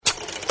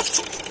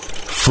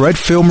Fred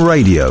Film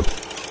Radio,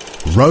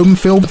 Rome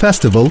Film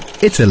Festival,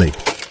 Italy.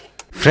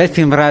 Fred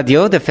Film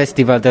Radio de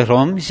Festival de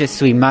Rome, je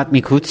suis Matt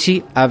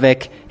Micucci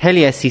avec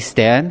Helia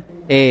Cistern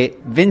et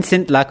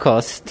Vincent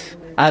Lacoste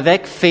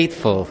avec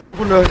Faithful.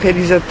 Pour le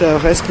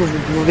réalisateur, est-ce que vous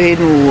pouvez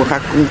nous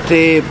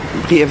raconter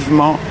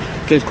brièvement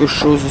quelque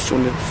chose sur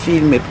le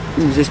film et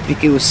nous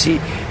expliquer aussi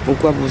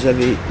pourquoi vous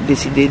avez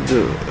décidé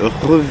de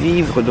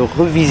revivre, de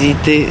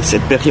revisiter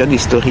cette période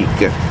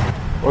historique?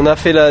 On a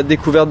fait la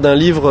découverte d'un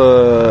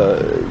livre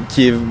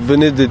qui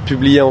venait d'être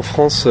publié en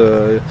France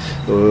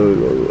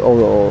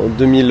en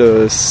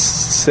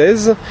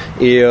 2016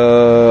 et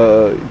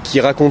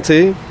qui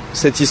racontait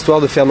cette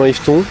histoire de Fernand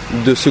Yveton,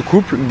 de ce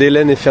couple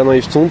d'Hélène et Fernand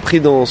Yveton pris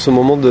dans ce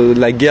moment de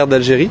la guerre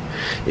d'Algérie.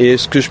 Et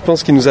ce que je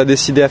pense qui nous a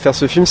décidé à faire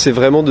ce film, c'est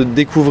vraiment de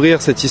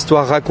découvrir cette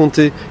histoire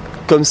racontée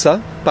comme ça,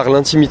 par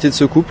l'intimité de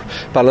ce couple,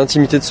 par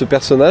l'intimité de ce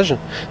personnage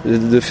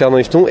de Fernand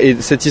Yveton, et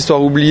cette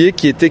histoire oubliée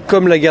qui était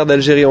comme la guerre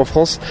d'Algérie en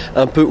France,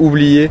 un peu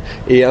oubliée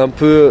et un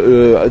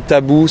peu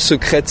taboue,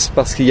 secrète,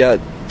 parce qu'il y a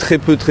très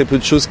peu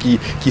de choses qui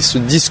se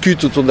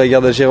discutent autour de la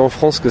guerre d'Algérie en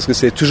France, parce que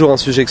c'est toujours un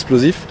sujet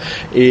explosif,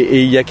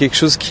 et il y a quelque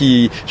chose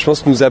qui, je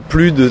pense, nous a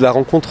plu de la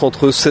rencontre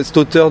entre cet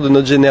auteur de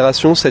notre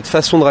génération, cette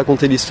façon de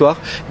raconter l'histoire,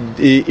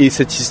 et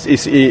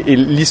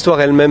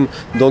l'histoire elle-même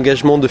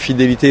d'engagement, de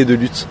fidélité et de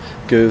lutte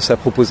que ça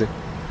proposait.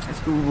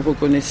 Est-ce que vous vous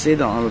reconnaissez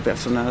dans le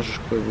personnage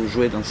que vous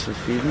jouez dans ce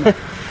film?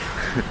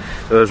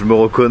 Je me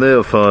reconnais,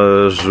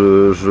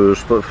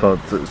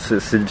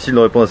 c'est difficile de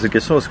répondre à cette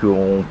question parce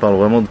qu'on parle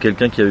vraiment de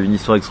quelqu'un qui a eu une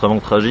histoire extrêmement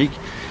tragique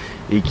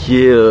et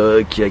qui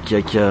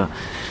a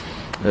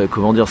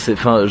comment dire,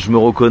 je me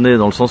reconnais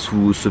dans le sens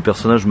où ce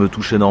personnage me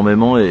touche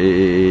énormément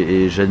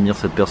et j'admire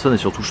cette personne et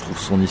surtout je trouve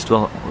son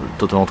histoire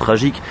totalement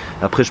tragique.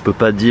 Après, je peux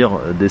pas dire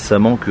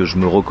décemment que je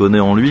me reconnais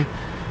en lui.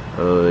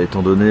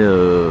 Étant donné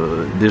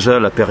déjà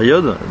la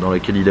période dans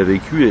laquelle il a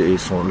vécu et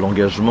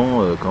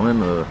l'engagement quand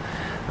même,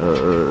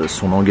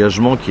 son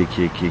engagement qui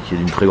est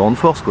d'une très grande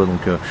force, quoi.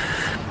 Donc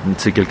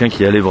c'est quelqu'un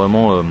qui allait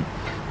vraiment,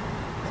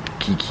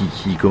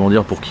 comment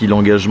dire, pour qui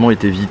l'engagement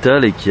était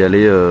vital et qui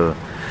allait,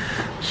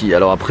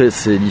 alors après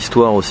c'est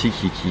l'histoire aussi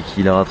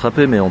qui l'a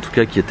rattrapé, mais en tout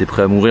cas qui était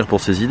prêt à mourir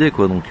pour ses idées,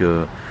 quoi. Donc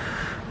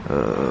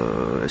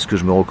est-ce que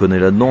je me reconnais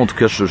là-dedans? En tout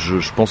cas,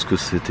 je pense que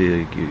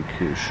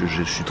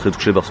je suis très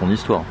touché par son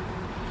histoire.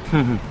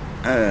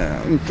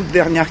 Une toute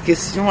dernière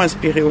question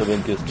inspirée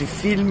du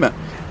film.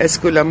 Est-ce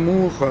que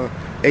l'amour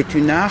est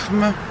une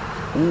arme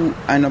ou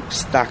un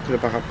obstacle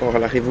par rapport à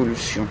la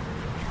révolution?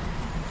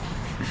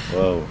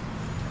 Wow.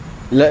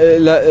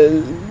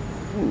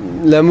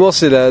 L'amour,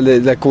 c'est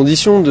la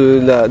condition de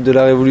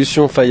la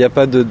révolution. Enfin, il n'y a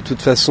pas de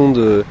toute façon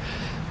de...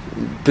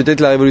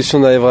 Peut-être la révolution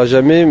n'arrivera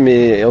jamais,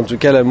 mais en tout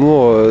cas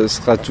l'amour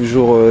sera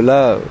toujours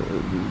là,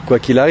 quoi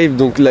qu'il arrive.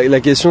 Donc la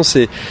question,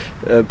 c'est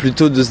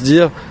plutôt de se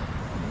dire...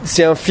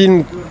 C'est un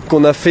film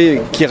qu'on a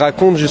fait qui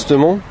raconte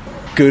justement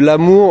que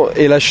l'amour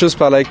est la chose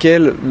par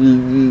laquelle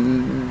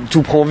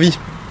tout prend vie.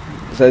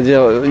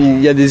 C'est-à-dire,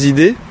 il y a des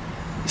idées,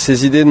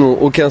 ces idées n'ont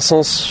aucun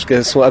sens,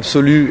 qu'elles sont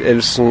absolues,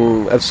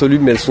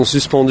 mais elles sont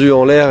suspendues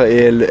en l'air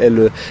et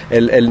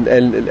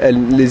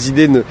les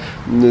idées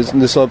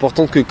ne sont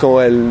importantes que quand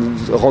elles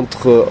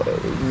rentrent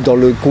dans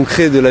le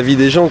concret de la vie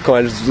des gens, quand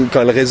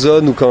elles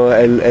résonnent ou quand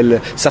elles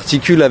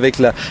s'articulent avec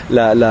la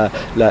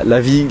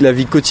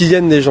vie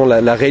quotidienne des gens,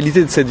 la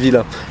réalité de cette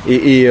vie-là.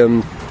 Et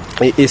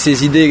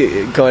ces idées,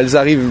 quand elles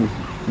arrivent,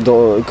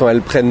 quand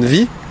elles prennent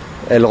vie,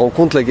 elles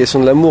rencontrent la question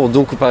de l'amour.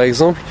 Donc par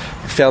exemple,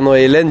 Fernand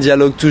et Hélène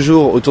dialoguent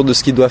toujours autour de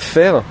ce qu'ils doivent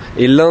faire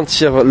et l'un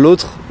tire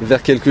l'autre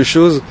vers quelque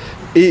chose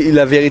et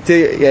la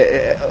vérité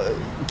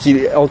qui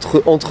est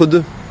entre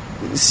deux.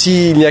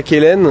 S'il n'y a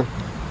qu'Hélène,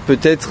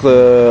 peut-être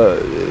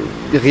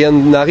rien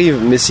n'arrive,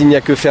 mais s'il n'y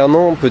a que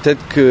Fernand,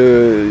 peut-être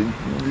que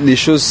les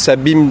choses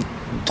s'abîment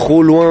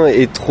trop loin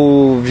et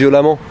trop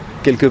violemment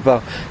quelque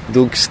part.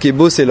 Donc ce qui est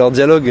beau, c'est leur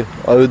dialogue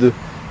à eux deux.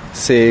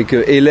 C'est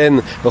que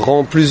Hélène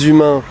rend plus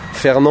humain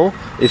Fernand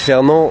et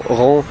Fernand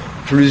rend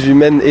plus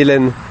humaine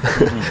Hélène.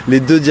 Les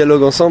deux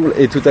dialoguent ensemble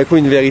et tout à coup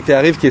une vérité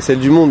arrive qui est celle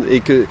du monde, et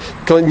que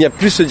quand il n'y a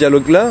plus ce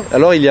dialogue-là,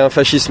 alors il y a un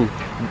fascisme,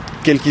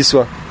 quel qu'il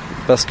soit.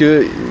 Parce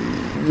que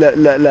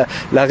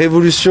la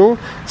révolution,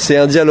 c'est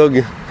un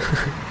dialogue.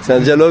 C'est un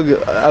dialogue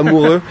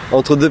amoureux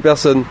entre deux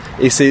personnes.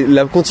 Et c'est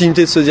la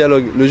continuité de ce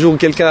dialogue. Le jour où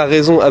quelqu'un a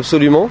raison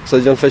absolument, ça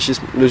devient le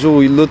fascisme. Le jour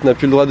où l'autre n'a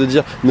plus le droit de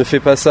dire ne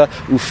fais pas ça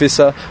ou fais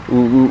ça,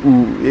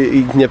 et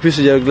il n'y a plus ce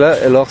dialogue-là,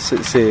 alors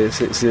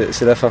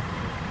c'est la fin.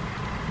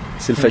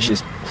 C'est le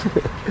fascisme.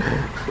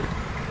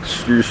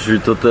 Je suis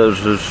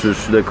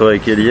d'accord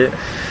avec Elie.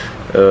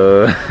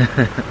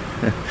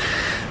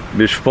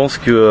 Mais je pense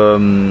que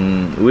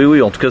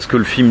oui, en tout cas ce que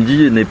le film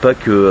dit n'est pas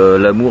que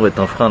l'amour est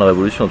un frein à la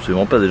révolution,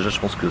 absolument pas. Déjà je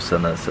pense que ça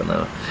n'a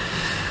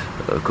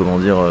comment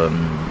dire,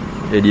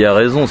 Elie a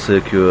raison, c'est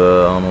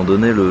qu'à un moment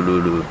donné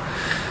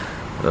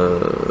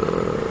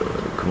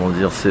comment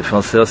dire,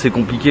 c'est assez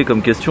compliqué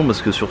comme question,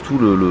 parce que surtout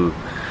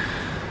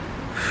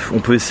on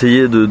peut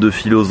essayer de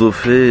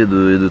philosopher et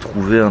de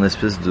trouver un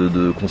espèce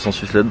de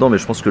consensus là-dedans, mais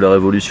je pense que la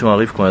révolution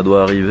arrive quand elle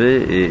doit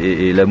arriver,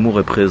 et l'amour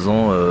est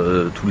présent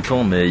tout le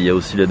temps, mais il y a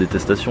aussi la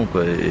détestation,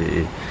 quoi.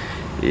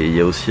 Et il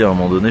y a aussi à un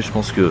moment donné, je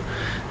pense que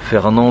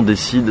Fernand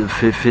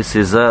fait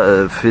ses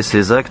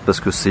actes parce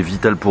que c'est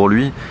vital pour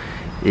lui,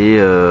 et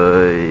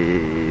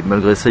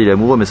malgré ça il est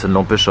amoureux, mais ça ne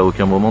l'empêche à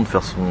aucun moment de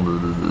faire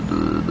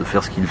de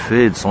faire ce qu'il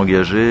fait et de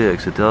s'engager,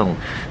 etc. Donc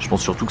je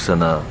pense surtout que ça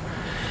n'a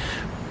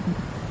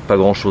pas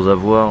grand chose à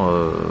voir,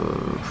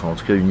 enfin en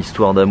tout cas une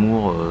histoire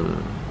d'amour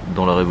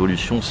dans la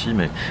Révolution, si,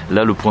 mais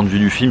là le point de vue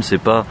du film c'est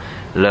pas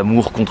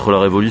l'amour contre la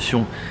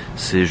Révolution,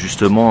 c'est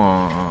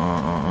justement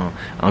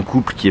un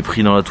couple qui est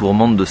pris dans la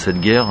tourmente de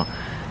cette guerre,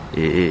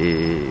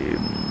 et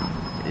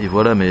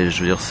voilà. Mais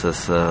je veux dire,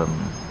 ça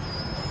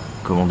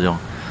comment dire,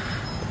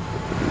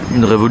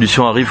 une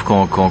révolution arrive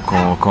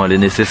quand elle est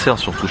nécessaire,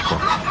 surtout, je crois,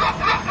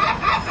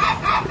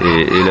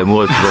 et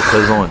l'amour est toujours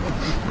présent, ouais.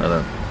 Voilà.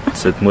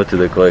 Cette mouette est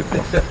d'accord avec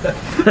moi.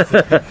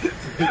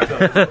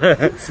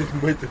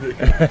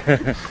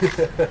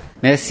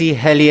 Merci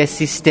Heli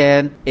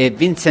Cistern et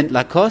Vincent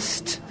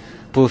Lacoste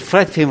pour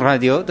Fred Film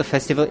Radio, the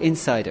Festival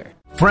Insider.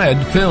 Fred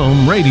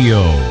Film Radio.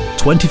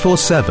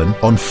 24/7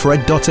 on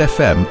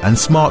Fred.fm and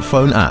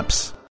smartphone apps.